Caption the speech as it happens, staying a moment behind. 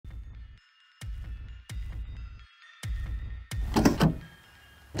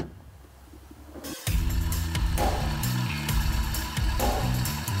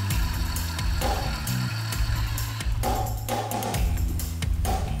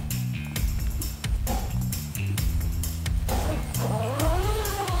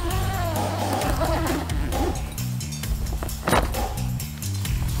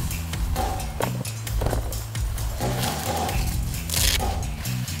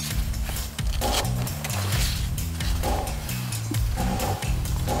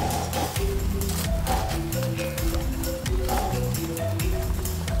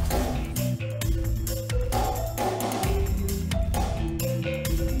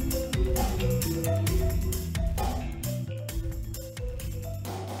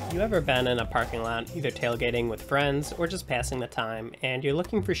You ever been in a parking lot, either tailgating with friends or just passing the time, and you're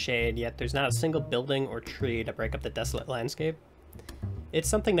looking for shade, yet there's not a single building or tree to break up the desolate landscape? It's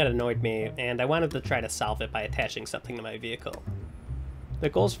something that annoyed me, and I wanted to try to solve it by attaching something to my vehicle. The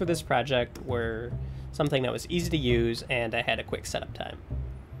goals for this project were something that was easy to use and I had a quick setup time.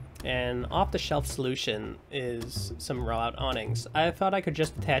 An off-the-shelf solution is some roll-out awnings. I thought I could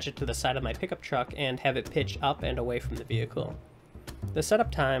just attach it to the side of my pickup truck and have it pitch up and away from the vehicle. The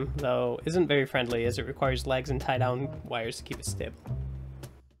setup time, though, isn't very friendly as it requires legs and tie-down wires to keep it stable.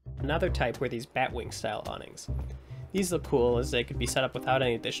 Another type were these batwing style awnings. These look cool as they could be set up without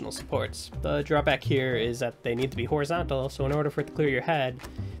any additional supports. The drawback here is that they need to be horizontal, so in order for it to clear your head,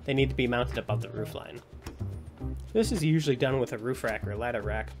 they need to be mounted above the roofline. This is usually done with a roof rack or ladder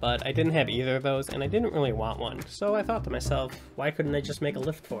rack, but I didn't have either of those and I didn't really want one, so I thought to myself, why couldn't I just make a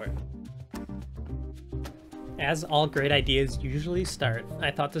lift for it? As all great ideas usually start,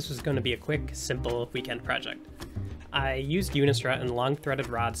 I thought this was going to be a quick, simple weekend project. I used unistrut and long threaded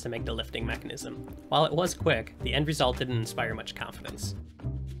rods to make the lifting mechanism. While it was quick, the end result didn't inspire much confidence.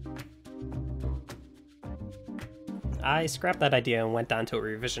 I scrapped that idea and went on to a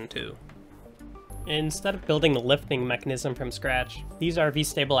revision 2. Instead of building the lifting mechanism from scratch, these RV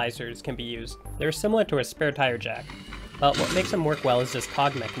stabilizers can be used. They're similar to a spare tire jack, but what makes them work well is this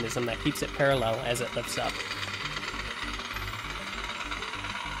cog mechanism that keeps it parallel as it lifts up.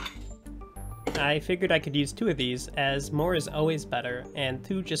 I figured I could use 2 of these, as more is always better, and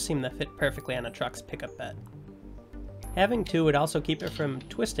 2 just seem to fit perfectly on a truck's pickup bed. Having 2 would also keep it from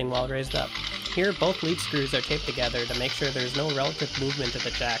twisting while raised up. Here, both lead screws are taped together to make sure there's no relative movement of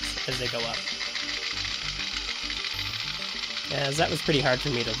the jacks as they go up, as that was pretty hard for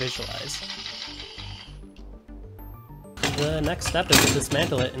me to visualize. The next step is to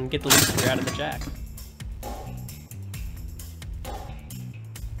dismantle it and get the lead screw out of the jack.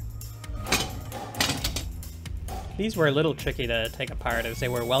 These were a little tricky to take apart as they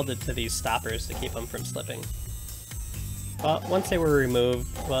were welded to these stoppers to keep them from slipping. But once they were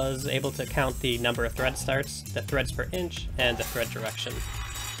removed, I was able to count the number of thread starts, the threads per inch, and the thread direction.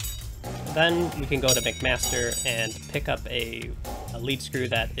 Then we can go to McMaster and pick up a lead screw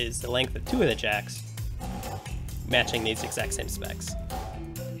that is the length of 2 of the jacks, matching these exact same specs.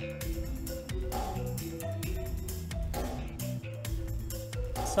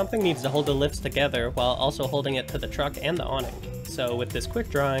 Something needs to hold the lifts together while also holding it to the truck and the awning. So with this quick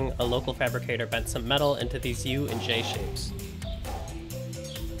drawing, a local fabricator bent some metal into these U and J shapes.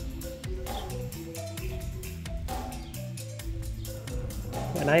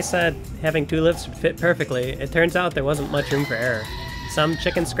 When I said having 2 lifts would fit perfectly, it turns out there wasn't much room for error. Some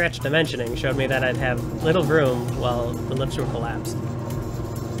chicken scratch dimensioning showed me that I'd have little room while the lifts were collapsed.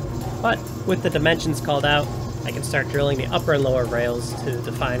 But with the dimensions called out, I can start drilling the upper and lower rails to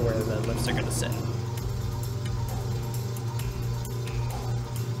define where the lifts are going to sit.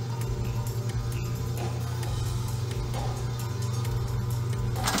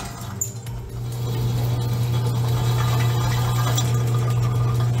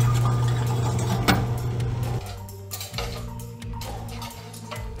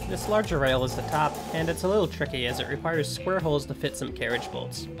 This larger rail is the top, and it's a little tricky as it requires square holes to fit some carriage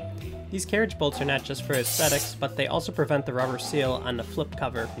bolts. These carriage bolts are not just for aesthetics, but they also prevent the rubber seal on the flip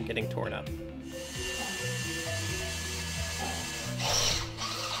cover from getting torn up.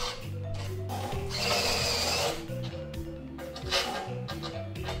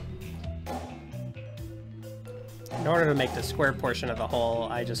 In order to make the square portion of the hole,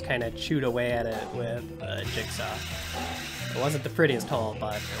 I just kind of chewed away at it with a jigsaw. It wasn't the prettiest hole,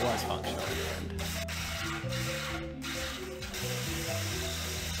 but it was functional in the end.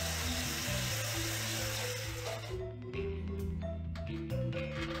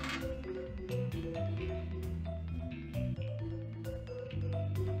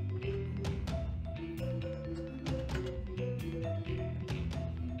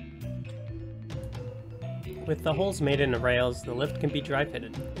 With the holes made in the rails, the lift can be dry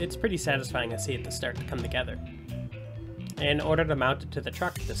fitted. It's pretty satisfying to see it start to come together. In order to mount it to the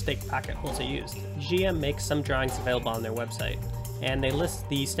truck, the stake pocket holes are used. GM makes some drawings available on their website, and they list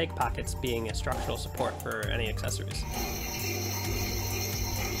the stake pockets being a structural support for any accessories.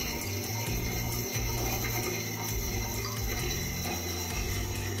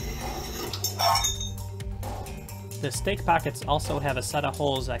 The stake pockets also have a set of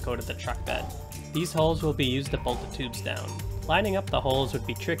holes that go to the truck bed. These holes will be used to bolt the tubes down. Lining up the holes would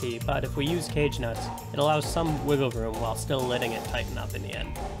be tricky, but if we use cage nuts, it allows some wiggle room while still letting it tighten up in the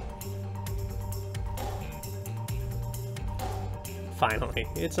end. Finally,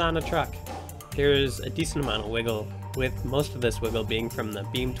 it's on a truck. There's a decent amount of wiggle with most of this wiggle being from the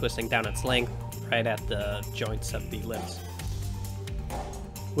beam twisting down its length right at the joints of the limbs,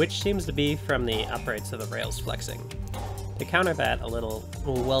 which seems to be from the uprights of the rails flexing. To counter that a little,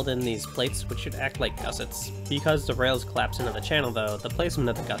 we'll weld in these plates which should act like gussets. Because the rails collapse into the channel though, the placement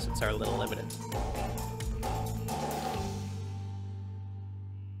of the gussets are a little limited.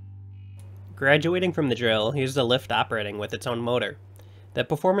 Graduating from the drill, here's the lift operating with its own motor. The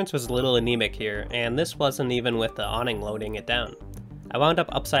performance was a little anemic here, and this wasn't even with the awning loading it down. I wound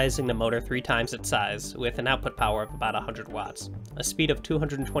up upsizing the motor 3 times its size, with an output power of about 100 watts. A speed of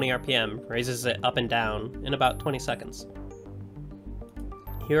 220 RPM raises it up and down in about 20 seconds.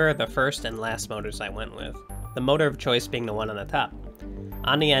 Here are the first and last motors I went with, the motor of choice being the one on the top.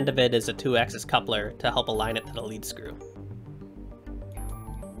 On the end of it is a 2-axis coupler to help align it to the lead screw.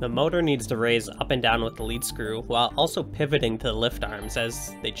 The motor needs to raise up and down with the lead screw while also pivoting to the lift arms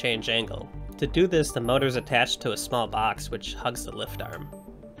as they change angle. To do this, the motor is attached to a small box which hugs the lift arm.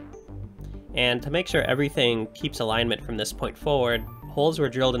 And to make sure everything keeps alignment from this point forward, holes were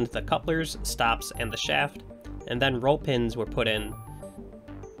drilled into the couplers, stops, and the shaft, and then roll pins were put in.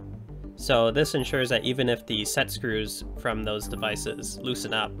 So this ensures that even if the set screws from those devices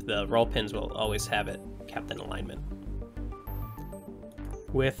loosen up, the roll pins will always have it kept in alignment.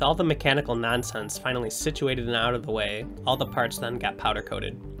 With all the mechanical nonsense finally situated and out of the way, all the parts then got powder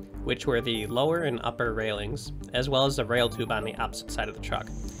coated, which were the lower and upper railings, as well as the rail tube on the opposite side of the truck.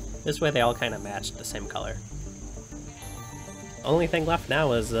 This way they all kind of matched the same color. Only thing left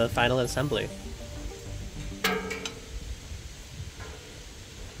now is the final assembly.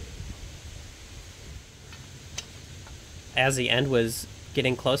 As the end was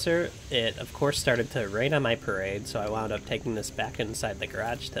getting closer, it of course started to rain on my parade, so I wound up taking this back inside the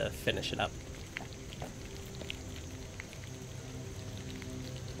garage to finish it up.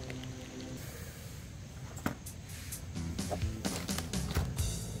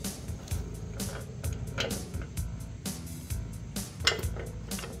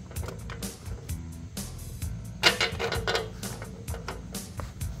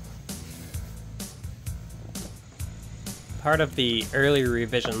 Part of the early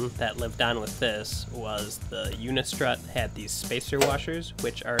revision that lived on with this was the unistrut had these spacer washers,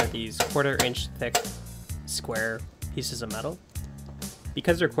 which are these 1/4 inch thick square pieces of metal.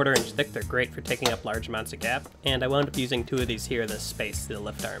 Because they're 1/4 inch thick, they're great for taking up large amounts of gap, and I wound up using 2 of these here to space the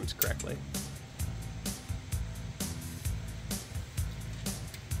lift arms correctly.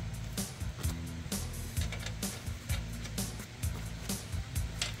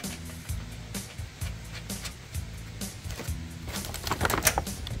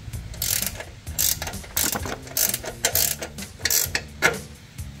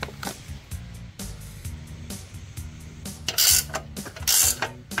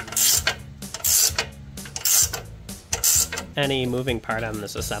 Any moving part on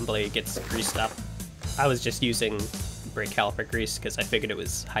this assembly gets greased up. I was just using brake caliper grease because I figured it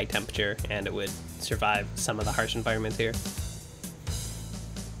was high temperature and it would survive some of the harsh environment here.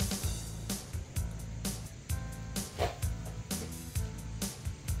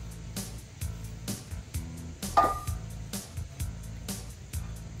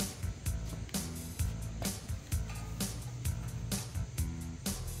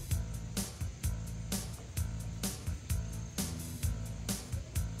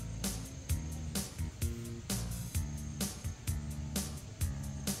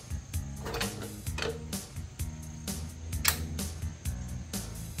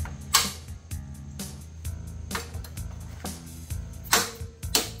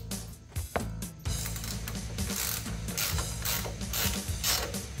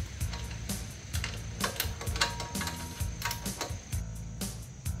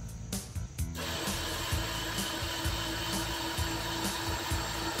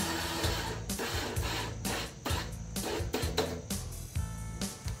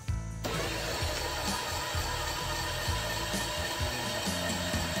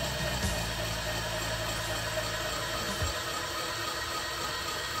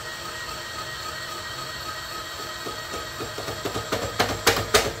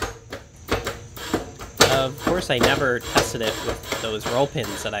 Of course, I never tested it with those roll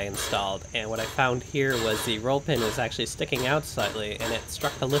pins that I installed, and what I found here was the roll pin was actually sticking out slightly, and it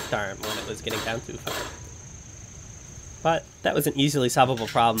struck the lift arm when it was getting down too far. But that was an easily solvable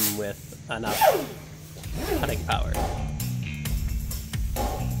problem with enough cutting power.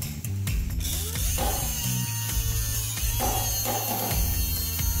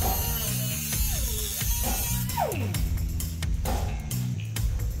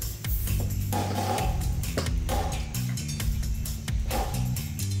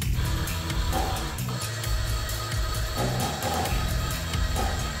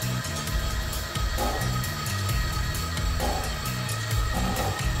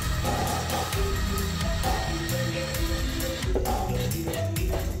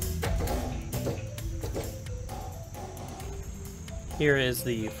 Here is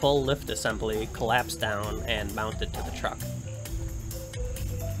the full lift assembly collapsed down and mounted to the truck.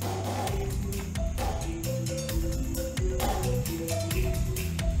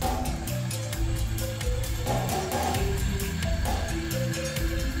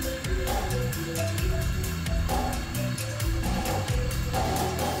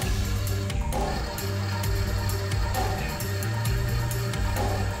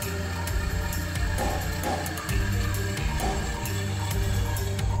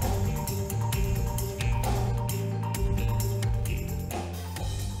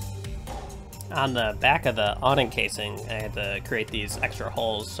 On the back of the awning casing, I had to create these extra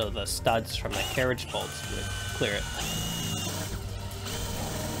holes so the studs from the carriage bolts would clear it.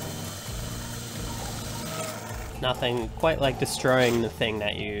 Nothing quite like destroying the thing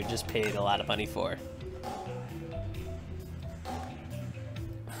that you just paid a lot of money for.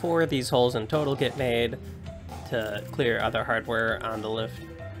 4 of these holes in total get made to clear other hardware on the lift.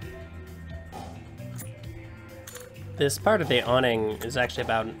 This part of the awning is actually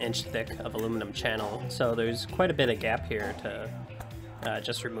about an inch thick of aluminum channel, so there's quite a bit of gap here to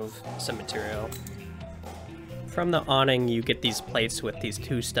just remove some material. From the awning you get these plates with these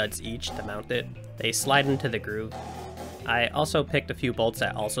 2 studs each to mount it. They slide into the groove. I also picked a few bolts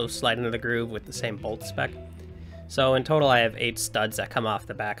that also slide into the groove with the same bolt spec. So in total I have 8 studs that come off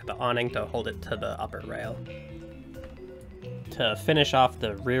the back of the awning to hold it to the upper rail. To finish off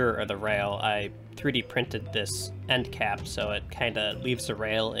the rear of the rail, I 3D printed this end cap so it kind of leaves the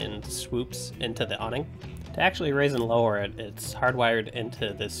rail in swoops into the awning. To actually raise and lower it, it's hardwired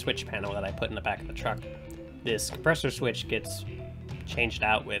into this switch panel that I put in the back of the truck. This compressor switch gets changed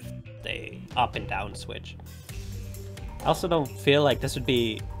out with a up and down switch. I also don't feel like this would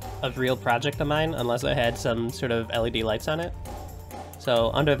be a real project of mine unless I had some sort of LED lights on it. So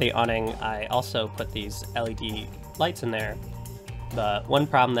under the awning I also put these LED lights in there. But one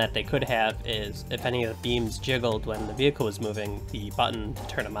problem that they could have is if any of the beams jiggled when the vehicle was moving, the button to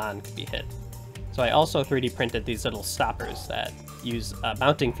turn them on could be hit. So I also 3D printed these little stoppers that use a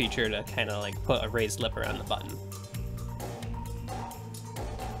mounting feature to kind of like put a raised lip around the button.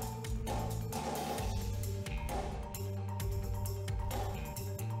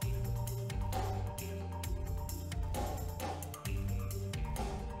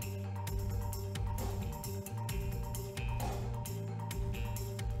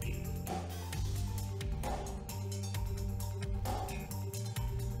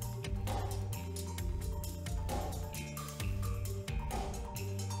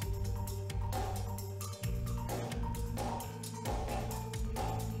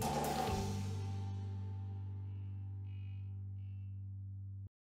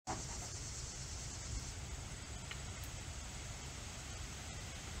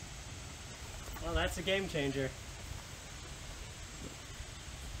 Well, that's a game changer.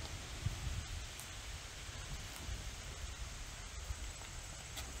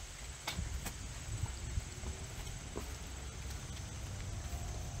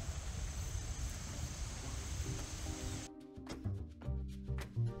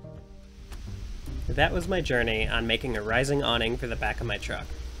 That was my journey on making a rising awning for the back of my truck.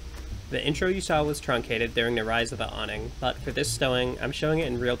 The intro you saw was truncated during the rise of the awning, but for this stowing, I'm showing it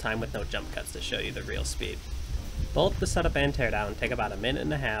in real time with no jump cuts to show you the real speed. Both the setup and teardown take about a minute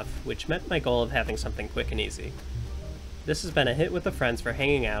and a half, which met my goal of having something quick and easy. This has been a hit with the friends for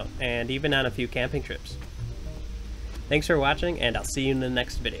hanging out, and even on a few camping trips. Thanks for watching, and I'll see you in the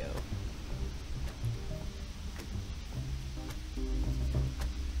next video.